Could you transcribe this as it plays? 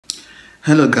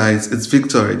Hello guys, it's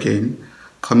Victor again,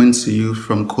 coming to you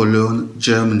from Cologne,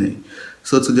 Germany.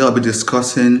 So today I'll be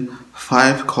discussing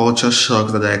 5 culture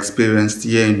shocks that I experienced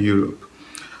here in Europe.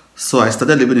 So I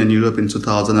started living in Europe in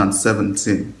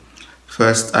 2017.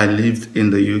 First I lived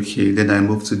in the UK, then I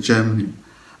moved to Germany.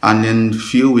 And in a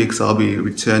few weeks I'll be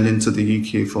returning to the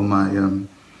UK for my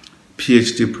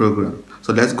PhD program.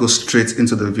 So let's go straight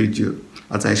into the video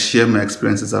as I share my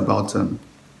experiences about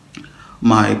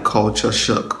my culture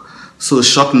shock. So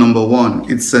shock number 1,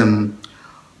 it's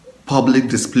public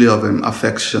display of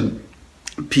affection,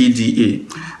 PDA.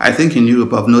 I think in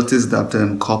Europe I've noticed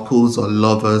that couples or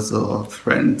lovers or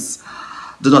friends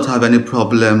do not have any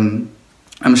problem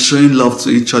showing love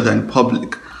to each other in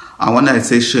public. And when I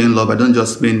say showing love, I don't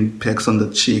just mean pecks on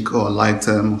the cheek or light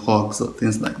hugs or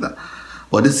things like that.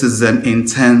 But this is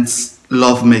intense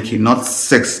love making, not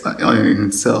sex in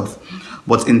itself,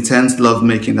 but intense love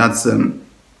making. That's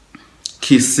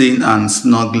kissing and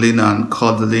snuggling and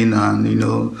cuddling and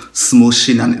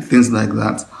smooshing and things like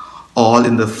that, all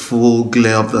in the full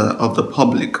glare of the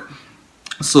public.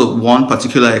 So one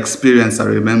particular experience I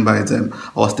remember is I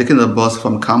was taking a bus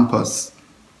from campus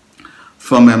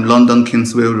from London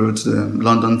Kingsway Road to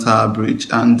London Tower Bridge,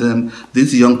 and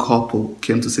this young couple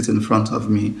came to sit in front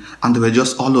of me, and they were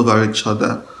just all over each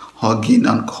other, hugging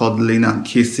and cuddling and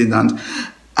kissing, and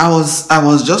I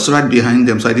was just right behind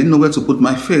them, so I didn't know where to put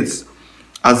my face.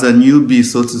 As a newbie,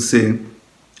 so to say,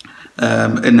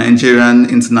 a Nigerian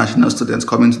international student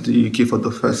coming to the UK for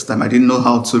the first time, I didn't know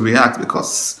how to react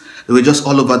because they were just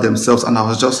all over themselves and I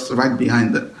was just right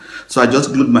behind them. So I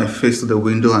just glued my face to the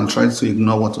window and tried to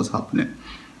ignore what was happening.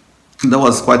 That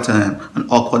was quite an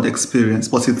awkward experience,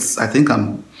 but I think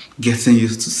I'm getting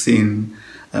used to seeing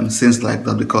scenes like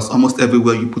that, because almost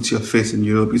everywhere you put your face in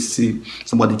Europe, you see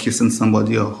somebody kissing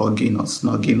somebody or hugging or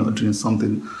snugging or doing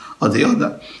something or the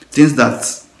other. Things that,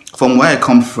 from where I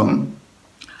come from,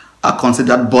 are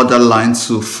considered borderline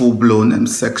to full-blown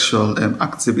sexual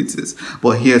activities.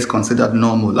 But here it's considered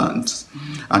normal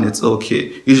and it's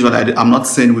okay. Usually, I'm not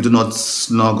saying we do not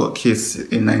snug or kiss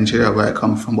in Nigeria where I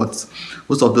come from, but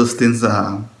most of those things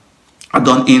are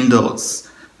done indoors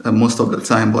most of the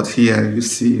time. But here you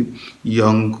see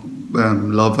young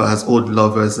lovers, old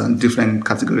lovers, and different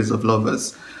categories of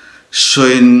lovers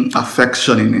showing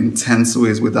affection in intense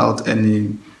ways without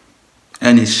any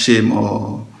shame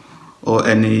or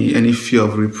any fear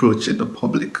of reproach in the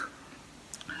public.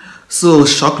 So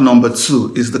shock number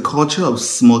 2 is the culture of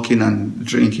smoking and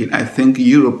drinking. I think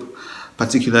Europe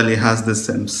particularly has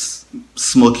this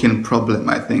smoking problem,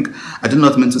 I think. I do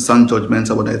not mean to sound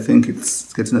judgmental, but I think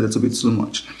it's getting a little bit too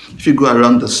much. If you go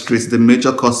around the streets, the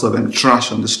major cause of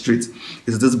trash on the street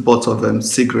is this butt of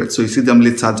cigarettes. So you see them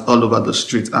littered all over the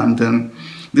street, and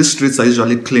these streets are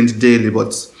usually cleaned daily,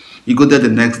 but you go there the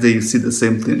next day, you see the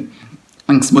same thing.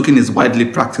 And smoking is widely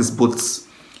practiced both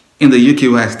in the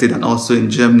UK where I stayed and also in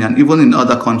Germany, and even in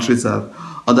other countries,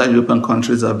 other European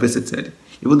countries I've visited.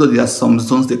 Even though there are some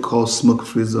zones they call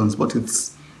smoke-free zones, but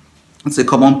it's a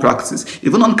common practice.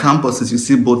 Even on campuses, you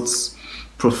see both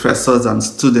professors and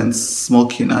students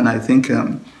smoking, and I think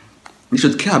you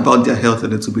should care about their health a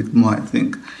little bit more. I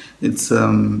think it's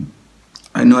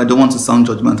I know I don't want to sound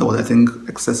judgmental, but I think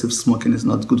excessive smoking is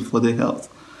not good for the health.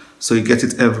 So you get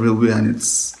it everywhere, and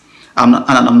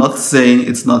I'm not saying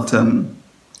it's not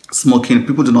smoking.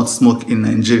 People do not smoke in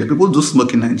Nigeria. People do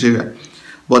smoke in Nigeria.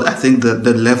 But I think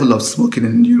the level of smoking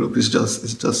in Europe is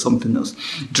just something else.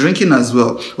 Drinking as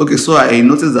well. Okay, so I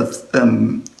noticed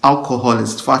that alcohol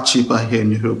is far cheaper here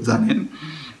in Europe than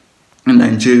in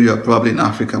Nigeria, probably in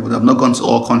Africa. But I've not gone to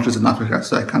all countries in Africa,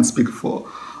 so I can't speak for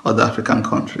other African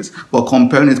countries. But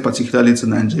comparing it particularly to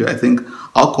Nigeria, I think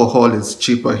alcohol is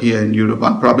cheaper here in Europe,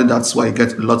 and probably that's why you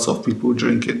get lots of people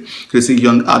drinking. You see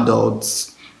young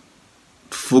adults,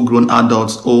 full-grown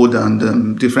adults, old,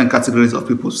 and different categories of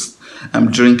people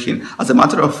drinking. As a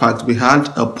matter of fact, we had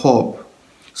a pub.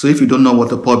 So if you don't know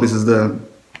what a pub is the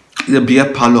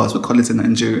beer parlor, as we call it in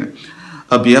Nigeria.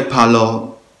 A beer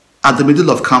parlor at the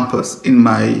middle of campus in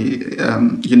my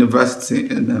university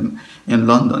in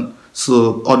London.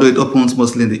 So although it opens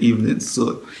mostly in the evenings,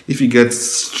 so if you get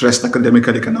stressed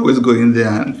academically, you can always go in there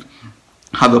and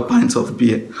have a pint of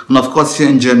beer. And of course, here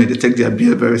in Germany, they take their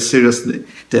beer very seriously.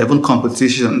 There are even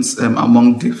competitions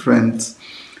among different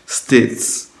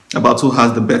states about who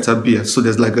has the better beer. So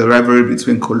there's like a rivalry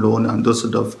between Cologne and those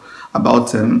sort of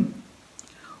about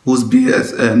whose beer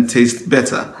tastes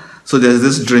better. So there's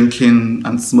this drinking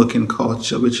and smoking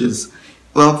culture, which is,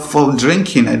 well, for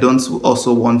drinking, I don't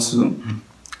also want to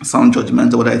sound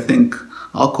judgmental, but I think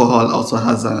alcohol also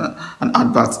has an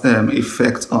adverse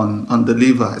effect on the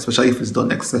liver, especially if it's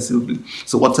done excessively.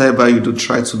 So whatever you do,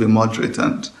 try to be moderate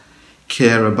and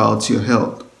care about your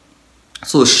health.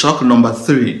 So shock number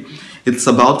 3, it's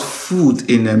about food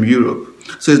in Europe.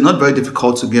 So it's not very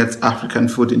difficult to get African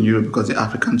food in Europe because the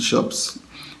African shops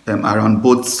around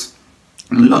both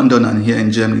in London and here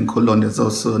in Germany, in Cologne, there's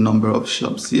also a number of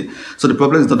shops here. So the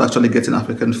problem is not actually getting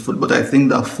African food, but I think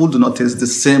that food do not taste the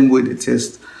same way they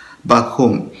taste back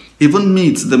home. Even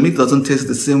meat, the meat doesn't taste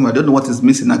the same way. I don't know what is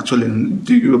missing actually in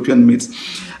the European meat.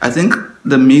 I think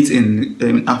the meat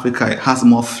in Africa, it has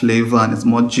more flavor and it's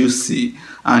more juicy.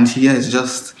 And here it's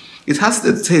just, it has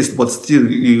the taste, but still,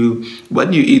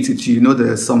 when you eat it, you know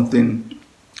there's something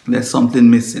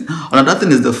missing. Another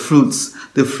thing is the fruits.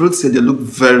 The fruits here, they look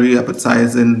very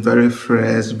appetizing, very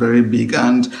fresh, very big.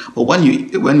 But when you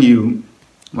eat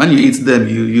them,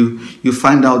 you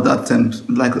find out that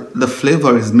like the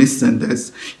flavor is missing.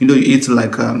 There's, you eat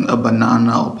like a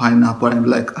banana or pineapple, and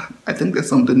like, I think there's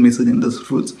something missing in those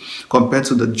fruits compared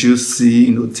to the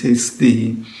juicy,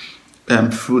 tasty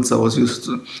fruits I was used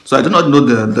to. So I do not know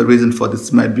the reason for this.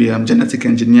 It might be genetic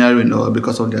engineering or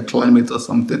because of their climate or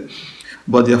something.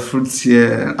 But their fruits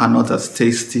here are not as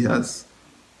tasty as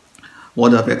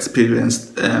what I've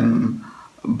experienced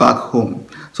back home.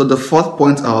 So the 4th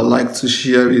point I would like to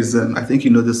share is, I think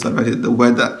you know this already, the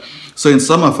weather. So in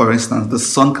summer, for instance, the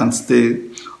sun can stay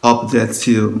up there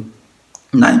till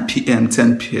 9 p.m.,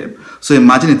 10 p.m. So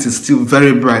imagine it is still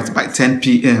very bright by 10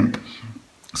 p.m.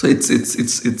 So it's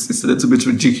a little bit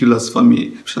ridiculous for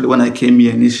me, especially when I came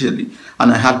here initially,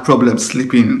 and I had problems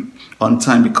sleeping on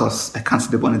time because I can't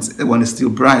sleep when it's still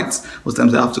bright. Most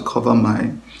times I have to cover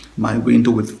my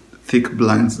window with thick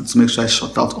blinds to make sure I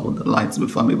shut out all the lights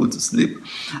before I'm able to sleep.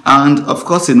 And of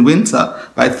course in winter,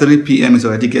 by 3 p.m. it's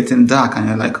already getting dark and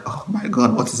you're like, oh my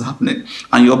God, what is happening?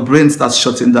 And your brain starts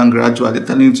shutting down gradually,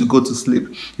 telling you to go to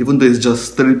sleep, even though it's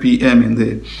just 3 p.m. in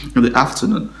the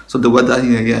afternoon. So the weather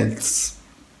here, yeah, it's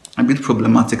a bit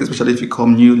problematic, especially if you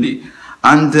come newly.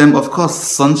 And of course,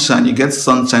 sunshine. You get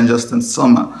sunshine just in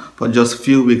summer for just a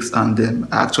few weeks, and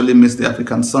I actually miss the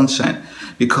African sunshine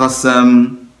because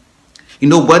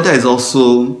weather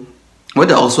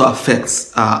also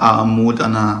affects our mood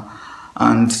and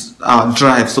our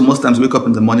drive. So most times we wake up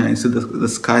in the morning and you see the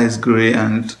sky is grey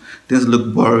and things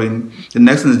look boring. The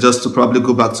next thing is just to probably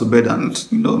go back to bed and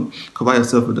cover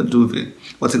yourself with a duvet.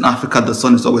 But in Africa, the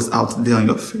sun is always out there on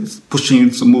your face, pushing you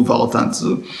to move out and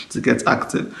to get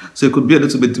active. So it could be a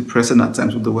little bit depressing at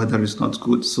times if the weather is not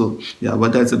good. So yeah,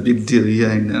 weather is a big deal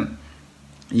here in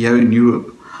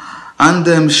Europe.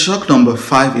 And shock number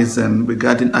 5 is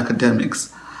regarding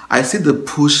academics. I see the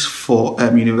push for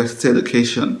university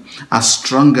education as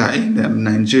stronger in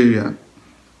Nigeria,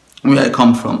 where I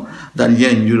come from, than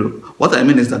here in Europe. What I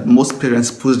mean is that most parents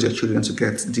push their children to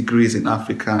get degrees in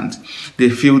Africa, and they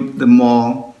feel the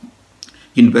more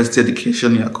university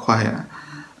education you acquire,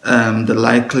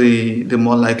 the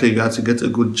more likely you are to get a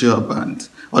good job. And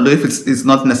although if it's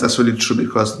not necessarily true,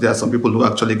 because there are some people who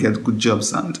actually get good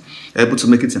jobs and are able to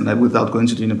make it in life without going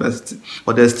to the university,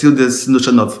 but there's still this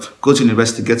notion of go to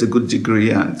university, get a good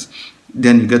degree, and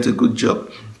then you get a good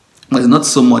job. But it's not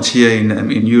so much here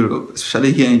in Europe,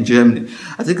 especially here in Germany.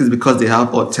 I think it's because they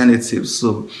have alternatives.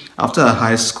 So after a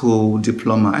high school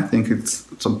diploma, I think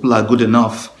some people are good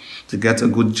enough to get a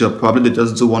good job. Probably they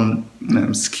just do one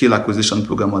skill acquisition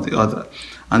program or the other,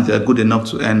 and they're good enough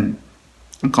to earn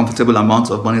a comfortable amount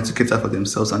of money to cater for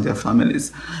themselves and their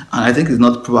families. And I think it's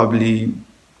not probably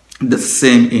the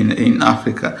same in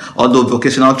Africa, although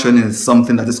vocational training is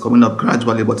something that is coming up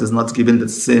gradually, but it's not given the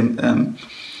same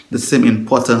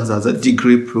importance as a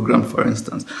degree program, for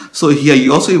instance. So here,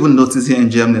 you also even notice here in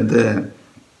Germany,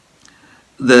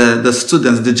 the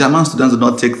students, the German students, do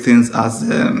not take things as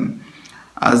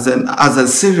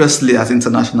seriously as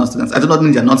international students. I do not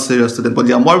mean they're not serious students, but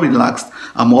they are more relaxed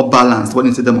and more balanced when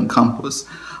you see them on campus.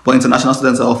 But international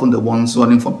students are often the ones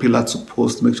running from pillar to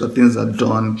post to make sure things are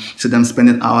done. You see them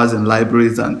spending hours in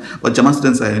libraries, but German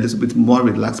students are a little bit more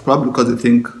relaxed, probably because they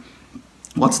think,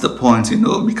 what's the point?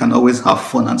 We can always have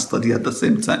fun and study at the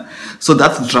same time. So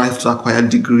that drive to acquire a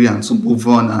degree and to move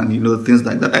on and things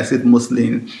like that, I see it mostly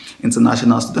in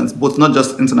international students, but not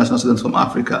just international students from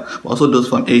Africa, but also those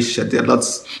from Asia.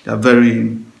 They're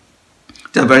very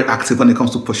active when it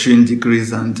comes to pursuing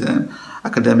degrees and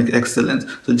academic excellence.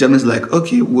 So Germany is like,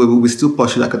 okay, we still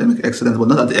pursue academic excellence, but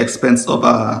not at the expense of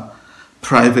our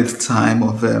private time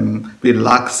of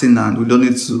relaxing, and we don't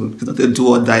need to, it's not a do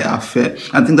or die affair.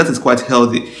 I think that is quite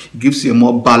healthy. It gives you a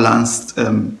more balanced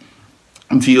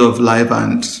view of life,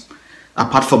 and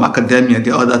apart from academia,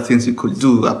 there are other things you could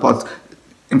do.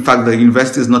 In fact, the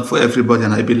university is not for everybody,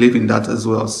 and I believe in that as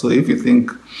well. So if you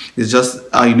think it's just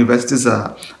our universities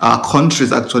our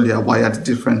countries actually are wired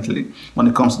differently when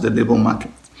it comes to the labor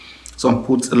market. Some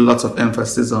put a lot of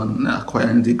emphasis on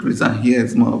acquiring degrees, and here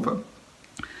it's more of a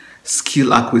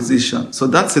skill acquisition. So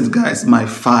that's it, guys. My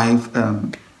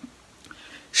 5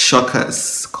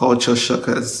 shockers, culture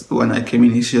shockers when I came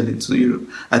initially to Europe.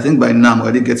 I think by now I'm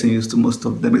already getting used to most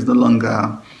of them. It's no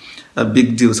longer a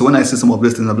big deal. So when I see some of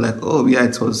these things, I'm like, oh yeah,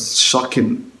 it was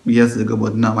shocking years ago,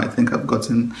 but now I think I've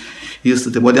gotten used to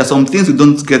them. But there are some things you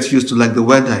don't get used to, like the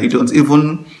weather. You don't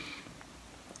even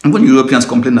Europeans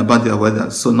complain about their weather,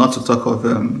 so not to talk of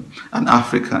an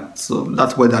African. So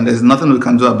that weather, and there's nothing we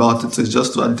can do about it. It's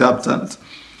just to adapt and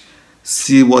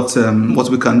see what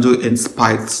we can do in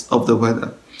spite of the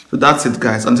weather. So that's it,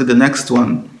 guys. Until the next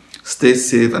one, stay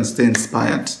safe and stay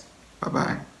inspired.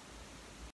 Bye-bye.